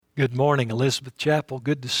Good morning, Elizabeth Chapel.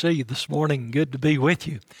 Good to see you this morning. Good to be with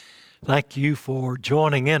you. Thank you for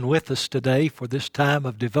joining in with us today for this time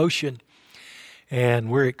of devotion. And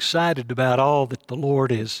we're excited about all that the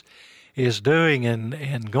Lord is doing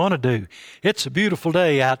and going to do. It's a beautiful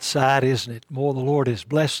day outside, isn't it? More, the Lord has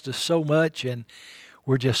blessed us so much, and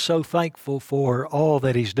we're just so thankful for all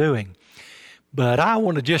that He's doing. But I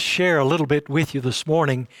want to just share a little bit with you this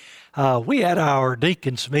morning. We had our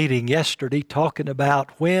deacons meeting yesterday talking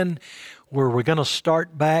about when we're going to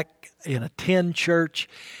start back and attend church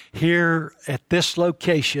here at this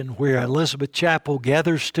location where Elizabeth Chapel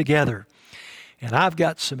gathers together. And I've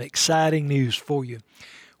got some exciting news for you.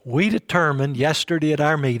 We determined yesterday at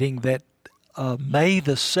our meeting that May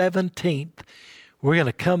the 17th, we're going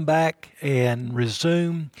to come back and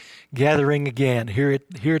resume gathering again here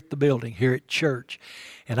at the building, here at church.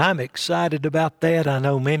 And I'm excited about that. I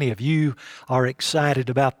know many of you are excited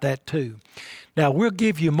about that too. Now, we'll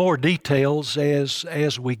give you more details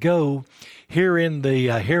as we go here in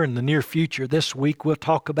the near future. This week we'll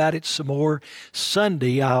talk about it some more.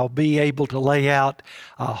 Sunday I'll be able to lay out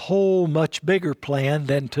a whole much bigger plan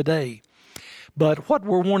than today. But what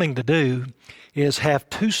we're wanting to do is have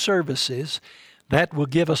two services. That will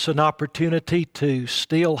give us an opportunity to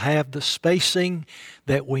still have the spacing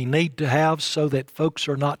that we need to have so that folks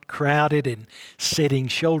are not crowded and sitting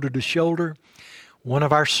shoulder to shoulder. One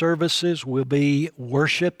of our services will be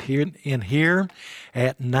worship here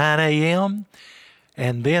at 9 a.m.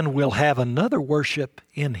 And then we'll have another worship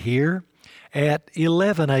in here at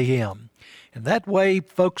 11 a.m. And that way,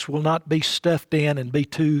 folks will not be stuffed in and be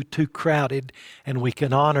too crowded, and we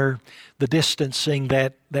can honor the distancing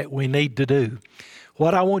that we need to do.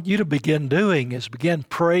 What I want you to begin doing is begin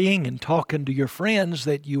praying and talking to your friends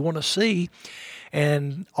that you want to see,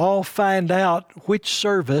 and all find out which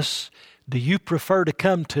service do you prefer to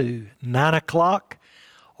come to, 9 o'clock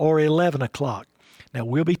or 11 o'clock. Now,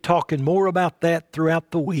 we'll be talking more about that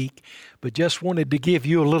throughout the week, but just wanted to give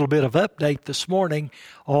you a little bit of update this morning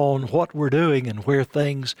on what we're doing and where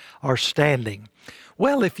things are standing.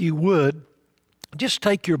 Well, if you would, just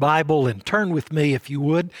take your Bible and turn with me, if you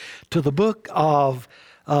would, to the book of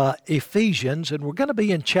Ephesians, and we're going to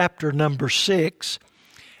be in chapter number 6,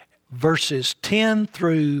 verses 10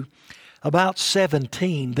 through about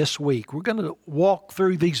 17 this week. We're going to walk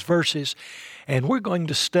through these verses, and we're going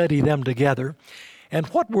to study them together. And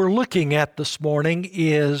what we're looking at this morning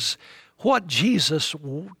is what Jesus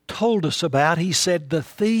told us about. He said, the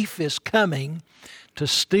thief is coming to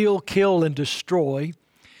steal, kill, and destroy.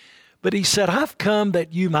 But He said, I've come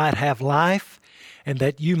that you might have life and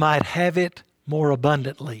that you might have it more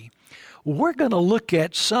abundantly. We're going to look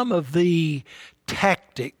at some of the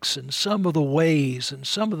tactics and some of the ways and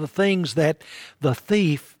some of the things that the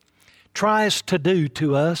thief tries to do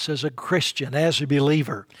to us as a Christian, as a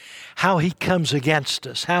believer, how he comes against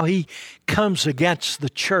us, how he comes against the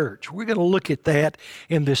church. We're going to look at that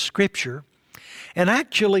in this scripture. And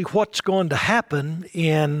actually what's going to happen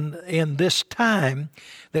in this time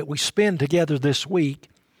that we spend together this week,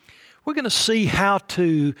 we're going to see how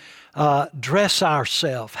to dress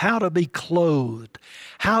ourselves, how to be clothed,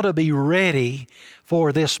 how to be ready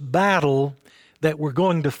for this battle that we're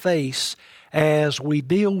going to face as we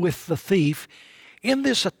deal with the thief in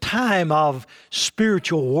this time of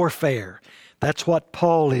spiritual warfare. That's what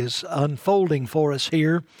Paul is unfolding for us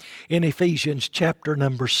here in Ephesians chapter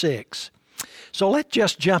number 6. So let's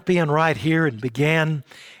just jump in right here and begin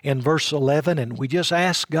in verse 11. And we just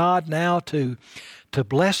ask God now to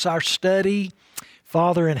bless our study.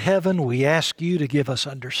 Father in heaven, we ask you to give us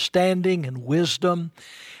understanding and wisdom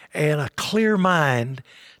and a clear mind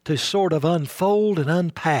to sort of unfold and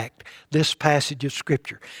unpack this passage of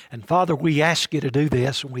Scripture. And Father, we ask you to do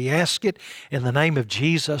this, and we ask it in the name of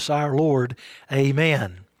Jesus our Lord.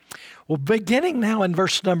 Amen. Well, beginning now in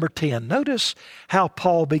verse number 10, notice how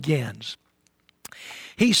Paul begins.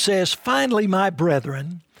 He says, finally, my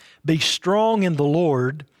brethren, be strong in the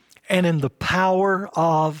Lord and in the power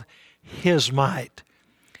of His might.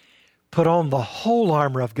 Put on the whole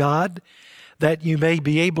armor of God, that you may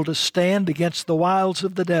be able to stand against the wiles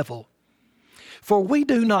of the devil. For we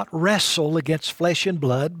do not wrestle against flesh and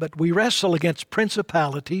blood, but we wrestle against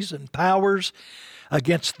principalities and powers,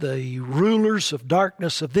 against the rulers of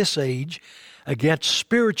darkness of this age, against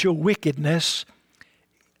spiritual wickedness,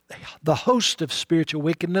 the host of spiritual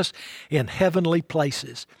wickedness in heavenly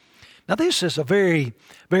places. Now, this is a very,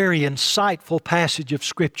 very insightful passage of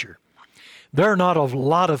Scripture. There are not a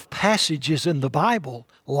lot of passages in the Bible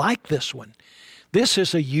like this one. This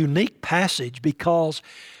is a unique passage because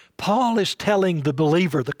Paul is telling the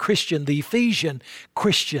believer, the Christian, the Ephesian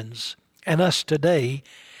Christians, and us today,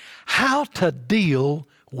 how to deal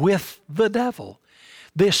with the devil.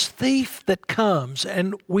 This thief that comes,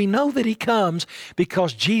 and we know that he comes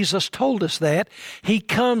because Jesus told us that. He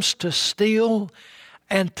comes to steal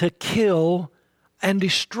and to kill and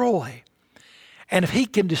destroy. And if he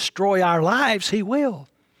can destroy our lives, he will.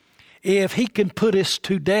 If he can put us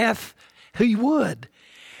to death, he would.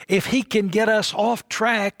 If he can get us off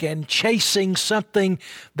track and chasing something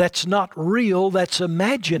that's not real, that's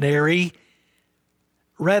imaginary,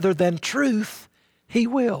 rather than truth, he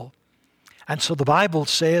will. And so the Bible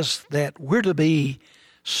says that we're to be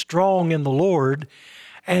strong in the Lord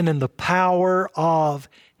and in the power of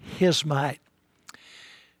his might.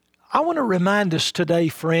 I want to remind us today,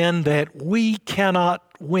 friend, that we cannot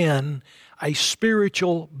win a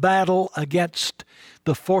spiritual battle against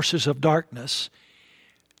the forces of darkness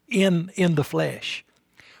in the flesh.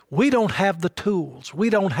 We don't have the tools. We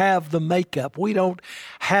don't have the makeup. We don't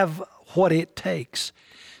have what it takes.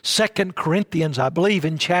 2 Corinthians, I believe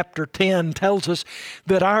in chapter 10, tells us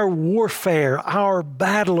that our warfare, our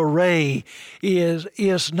battle array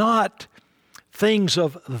is not things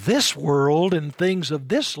of this world and things of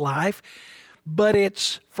this life, but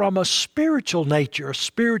it's from a spiritual nature, a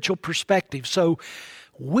spiritual perspective. So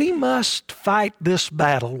we must fight this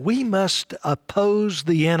battle. We must oppose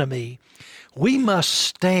the enemy. We must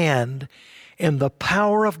stand in the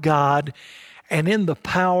power of God and in the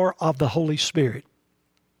power of the Holy Spirit.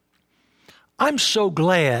 I'm so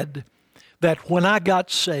glad that when I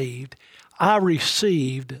got saved, I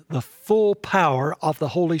received the full power of the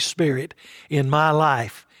Holy Spirit in my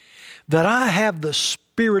life, that I have the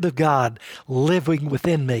Spirit of God living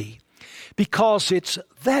within me, because it's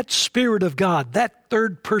that Spirit of God, that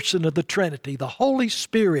third person of the Trinity, the Holy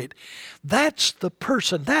Spirit, that's the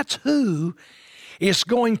person, that's who is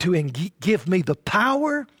going to give me the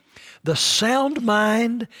power, the sound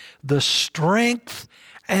mind, the strength,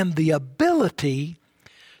 and the ability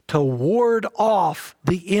to ward off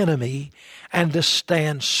the enemy and to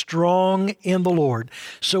stand strong in the Lord.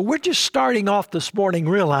 So we're just starting off this morning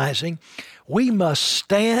realizing we must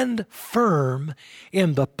stand firm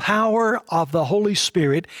in the power of the Holy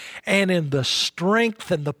Spirit and in the strength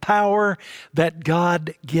and the power that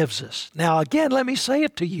God gives us. Now again, let me say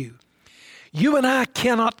it to you. You and I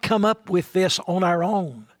cannot come up with this on our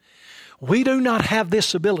own. We do not have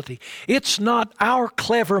this ability. It's not our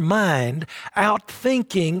clever mind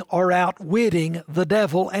outthinking or outwitting the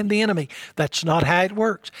devil and the enemy. That's not how it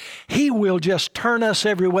works. He will just turn us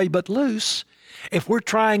every way but loose if we're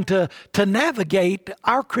trying to navigate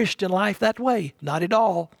our Christian life that way. Not at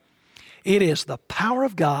all. It is the power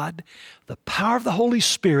of God, the power of the Holy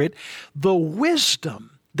Spirit, the wisdom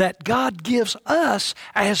that God gives us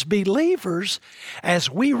as believers as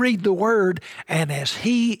we read the Word and as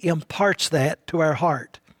He imparts that to our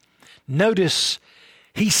heart. Notice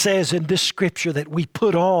He says in this scripture that we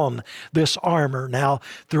put on this armor. Now,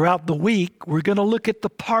 throughout the week, we're going to look at the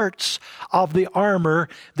parts of the armor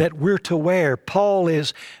that we're to wear. Paul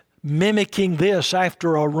is mimicking this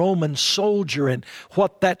after a Roman soldier and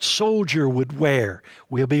what that soldier would wear.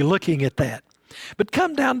 We'll be looking at that. But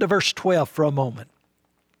come down to verse 12 for a moment.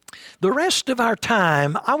 The rest of our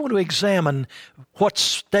time, I want to examine what's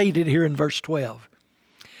stated here in verse 12.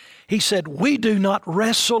 He said, "We do not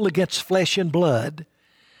wrestle against flesh and blood,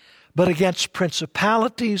 but against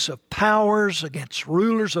principalities of powers, against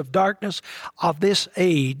rulers of darkness of this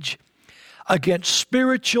age, against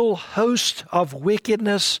spiritual hosts of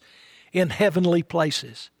wickedness in heavenly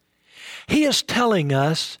places." He is telling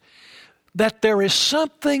us that there is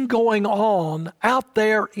something going on out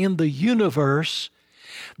there in the universe.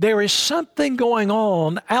 There is something going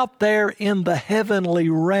on out there in the heavenly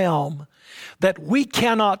realm that we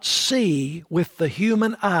cannot see with the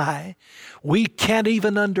human eye. We can't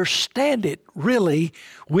even understand it really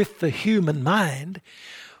with the human mind.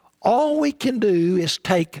 All we can do is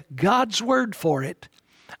take God's word for it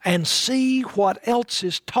and see what else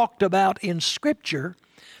is talked about in Scripture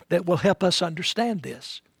that will help us understand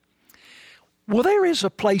this. Well, there is a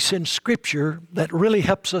place in Scripture that really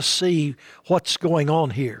helps us see what's going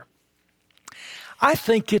on here. I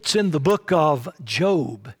think it's in the book of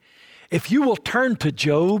Job. If you will turn to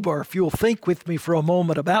Job, or if you'll think with me for a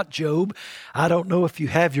moment about Job, I don't know if you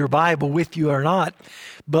have your Bible with you or not,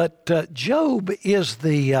 but Job is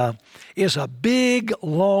a big,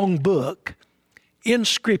 long book in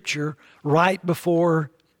Scripture right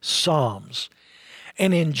before Psalms.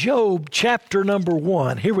 And in Job chapter number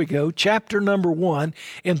 1, here we go, chapter number 1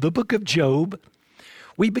 in the book of Job,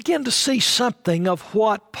 we begin to see something of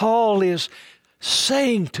what Paul is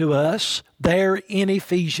saying to us there in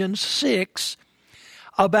Ephesians 6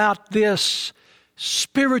 about this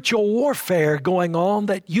spiritual warfare going on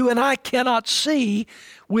that you and I cannot see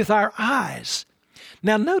with our eyes.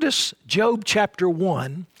 Now notice Job chapter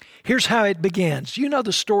 1. Here's how it begins. You know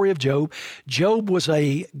the story of Job. Job was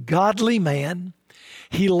a godly man.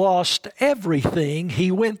 He lost everything.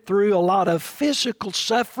 He went through a lot of physical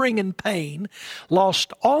suffering and pain,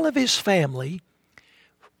 lost all of his family.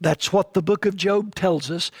 That's what the book of Job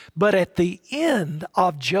tells us. But at the end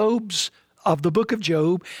of the book of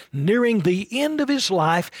Job, nearing the end of his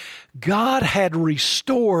life, God had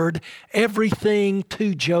restored everything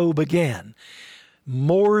to Job again,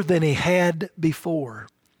 more than he had before.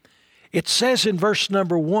 It says in verse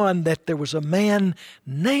number 1 that there was a man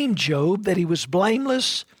named Job, that he was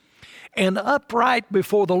blameless and upright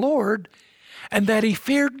before the Lord, and that he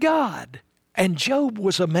feared God. And Job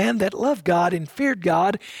was a man that loved God and feared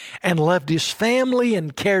God and loved his family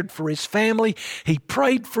and cared for his family. He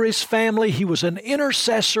prayed for his family. He was an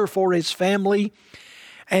intercessor for his family,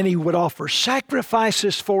 and he would offer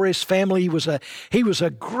sacrifices for his family. He was a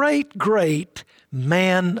great, great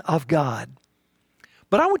man of God.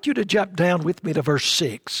 But I want you to jump down with me to verse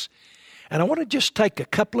 6. And I want to just take a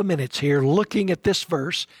couple of minutes here looking at this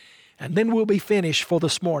verse, and then we'll be finished for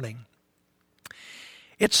this morning.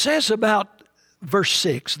 It says about verse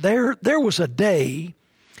 6, there was a day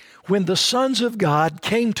when the sons of God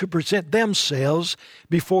came to present themselves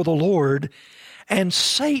before the Lord, and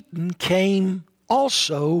Satan came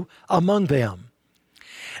also among them.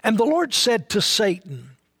 And the Lord said to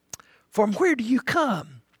Satan, "From where do you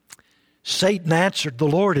come?" Satan answered the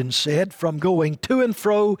Lord and said, "From going to and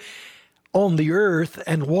fro on the earth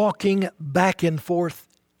and walking back and forth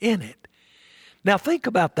in it." Now think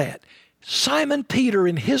about that. Simon Peter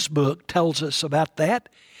in his book tells us about that.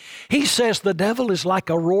 He says the devil is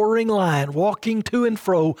like a roaring lion walking to and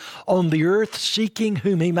fro on the earth seeking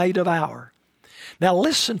whom he may devour. Now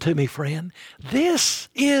listen to me, friend. This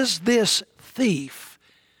is this thief,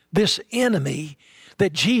 this enemy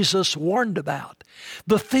that Jesus warned about.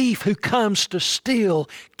 The thief who comes to steal,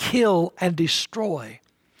 kill, and destroy.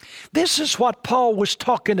 This is what Paul was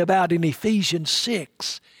talking about in Ephesians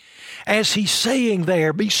 6. As he's saying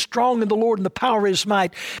there, be strong in the Lord and the power of His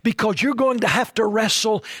might, because you're going to have to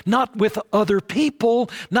wrestle not with other people,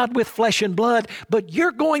 not with flesh and blood, but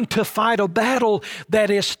you're going to fight a battle that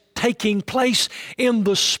is taking place in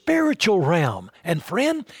the spiritual realm. And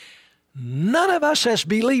friend, none of us as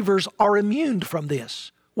believers are immune from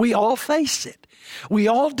this. We all face it. We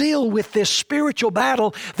all deal with this spiritual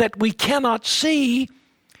battle that we cannot see.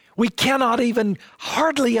 We cannot even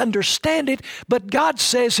hardly understand it, but God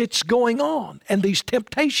says it's going on. And these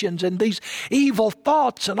temptations and these evil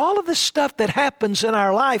thoughts and all of this stuff that happens in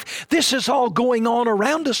our life, this is all going on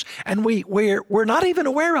around us, and we're not even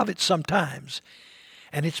aware of it sometimes.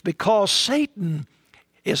 And it's because Satan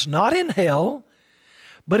is not in hell,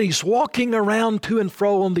 but he's walking around to and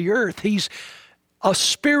fro on the earth. He's a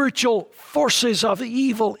spiritual forces of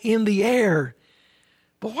evil in the air.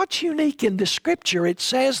 But what's unique in the Scripture, it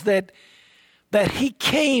says that he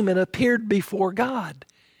came and appeared before God.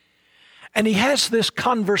 And he has this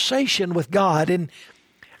conversation with God. And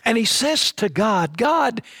he says to God,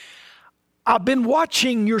 "God, I've been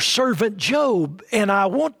watching your servant Job, and I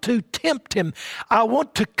want to tempt him. I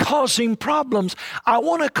want to cause him problems. I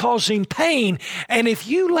want to cause him pain. And if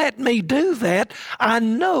you let me do that, I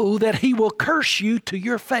know that he will curse you to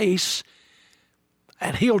your face,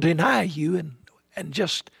 and he'll deny you and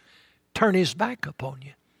just turn his back upon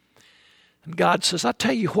you." And God says, "I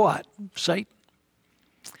tell you what, Satan,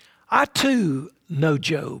 I too know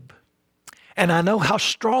Job, and I know how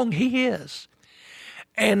strong he is.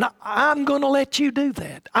 And I'm going to let you do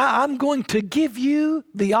that. I'm going to give you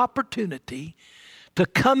the opportunity to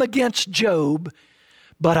come against Job,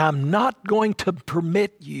 but I'm not going to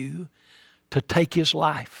permit you to take his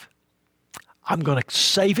life. I'm going to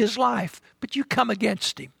save his life, but you come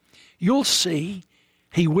against him. You'll see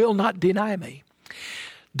he will not deny me."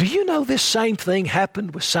 Do you know this same thing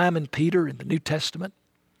happened with Simon Peter in the New Testament?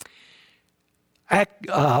 I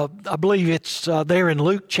believe it's there in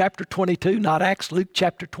Luke chapter 22, not Acts, Luke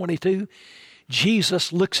chapter 22.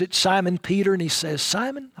 Jesus looks at Simon Peter and he says,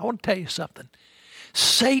 "Simon, I want to tell you something.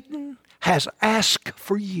 Satan has asked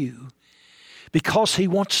for you because he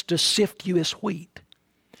wants to sift you as wheat.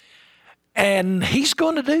 And he's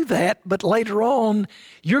going to do that, but later on,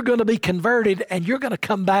 you're going to be converted and you're going to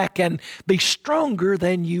come back and be stronger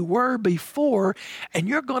than you were before, and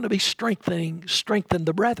you're going to be strengthen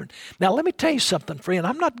the brethren." Now, let me tell you something, friend.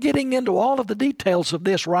 I'm not getting into all of the details of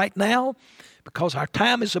this right now because our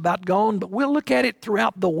time is about gone, but we'll look at it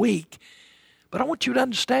throughout the week. But I want you to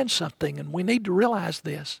understand something, and we need to realize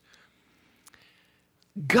this.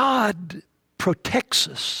 God protects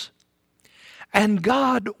us, and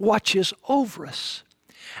God watches over us,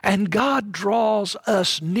 and God draws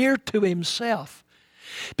us near to Himself,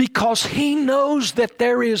 because He knows that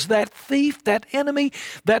there is that thief, that enemy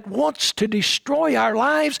that wants to destroy our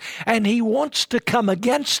lives, and he wants to come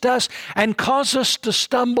against us and cause us to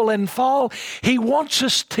stumble and fall. He wants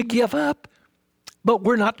us to give up, but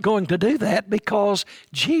we're not going to do that because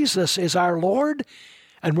Jesus is our Lord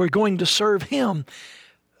and we're going to serve Him.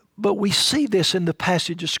 But we see this in the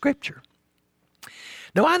passage of Scripture.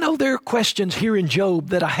 Now, I know there are questions here in Job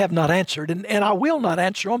that I have not answered, and I will not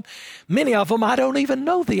answer them. Many of them I don't even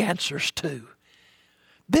know the answers to.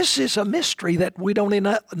 This is a mystery that we don't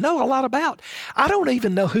even know a lot about. I don't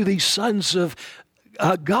even know who these sons of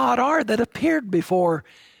God are that appeared before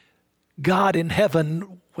God in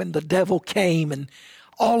heaven when the devil came and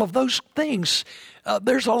all of those things.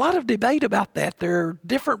 There's a lot of debate about that. There are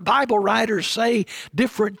different Bible writers say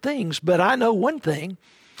different things, but I know one thing.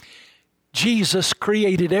 Jesus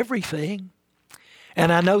created everything,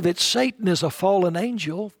 and I know that Satan is a fallen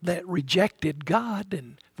angel that rejected God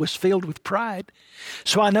and was filled with pride.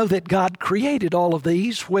 So I know that God created all of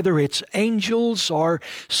these, whether it's angels or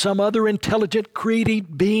some other intelligent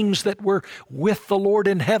created beings that were with the Lord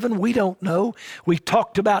in heaven. We don't know. We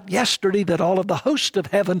talked about yesterday that all of the hosts of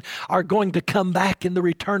heaven are going to come back in the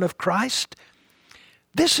return of Christ.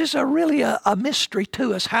 This is really a mystery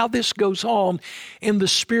to us, how this goes on in the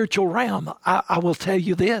spiritual realm. I will tell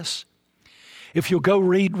you this. If you'll go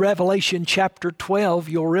read Revelation chapter 12,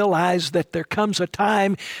 you'll realize that there comes a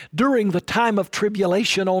time during the time of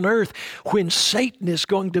tribulation on earth when Satan is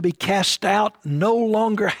going to be cast out, no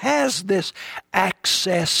longer has this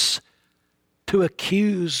access to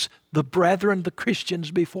accuse the brethren, the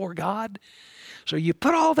Christians, before God. So you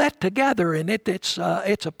put all that together, and it's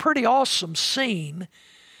a pretty awesome scene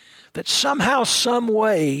that somehow, some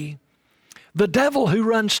way, the devil who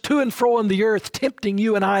runs to and fro on the earth, tempting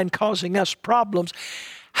you and I and causing us problems,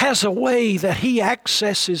 has a way that he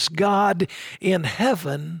accesses God in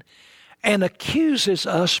heaven and accuses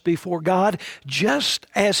us before God, just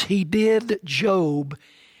as he did Job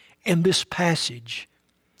in this passage.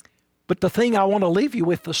 But the thing I want to leave you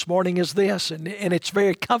with this morning is this, and it's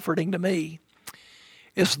very comforting to me,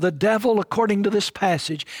 is the devil, according to this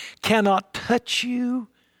passage, cannot touch you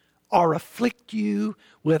or afflict you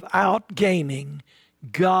without gaining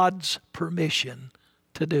God's permission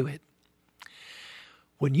to do it.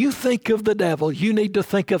 When you think of the devil, you need to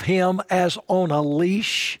think of him as on a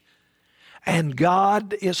leash, and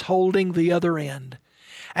God is holding the other end.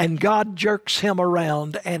 And God jerks him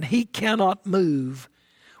around, and he cannot move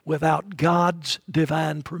without God's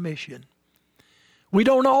divine permission. We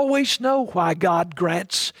don't always know why God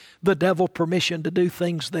grants the devil permission to do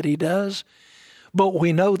things that he does, but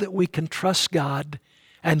we know that we can trust God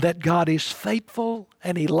and that God is faithful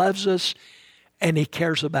and he loves us and he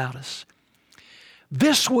cares about us.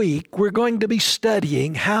 This week, we're going to be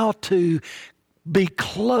studying how to be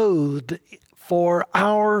clothed for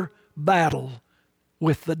our battle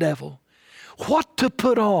with the devil. What to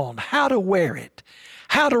put on, how to wear it,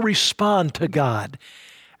 how to respond to God,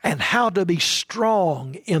 and how to be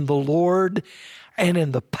strong in the Lord and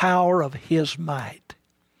in the power of His might.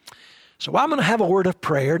 So I'm going to have a word of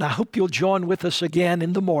prayer, and I hope you'll join with us again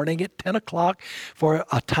in the morning at 10 o'clock for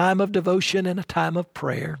a time of devotion and a time of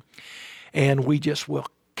prayer. And we just will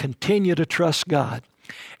continue to trust God.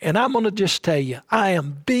 And I'm going to just tell you, I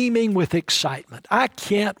am beaming with excitement. I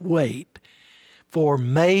can't wait for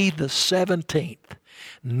May the 17th,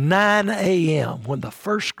 9 a.m. when the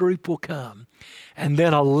first group will come, and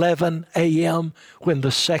then 11 a.m. when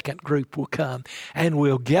the second group will come, and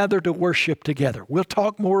we'll gather to worship together. We'll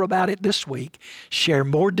talk more about it this week, share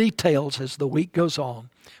more details as the week goes on.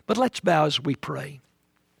 But let's bow as we pray.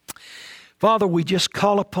 Father, we just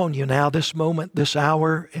call upon you now this moment, this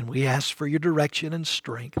hour, and we ask for your direction and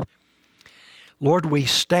strength. Lord, we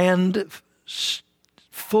stand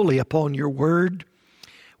fully upon your word.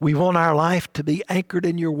 We want our life to be anchored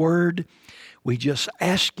in your word. We just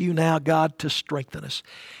ask you now, God, to strengthen us.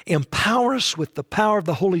 Empower us with the power of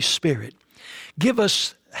the Holy Spirit. Give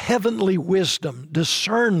us heavenly wisdom,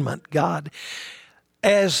 discernment, God,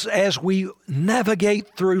 as we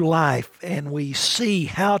navigate through life and we see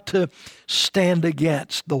how to stand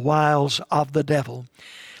against the wiles of the devil.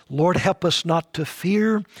 Lord, help us not to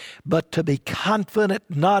fear, but to be confident,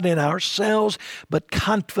 not in ourselves, but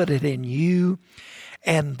confident in you.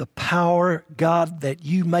 and the power, God, that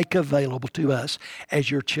you make available to us as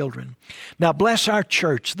your children. Now bless our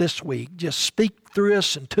church this week. Just speak through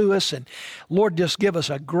us and to us. And Lord, just give us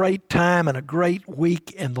a great time and a great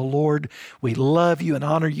week in the Lord. We love you and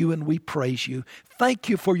honor you and we praise you. Thank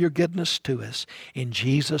you for your goodness to us. In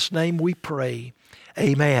Jesus' name we pray.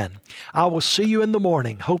 Amen. I will see you in the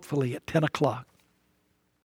morning, hopefully at 10 o'clock.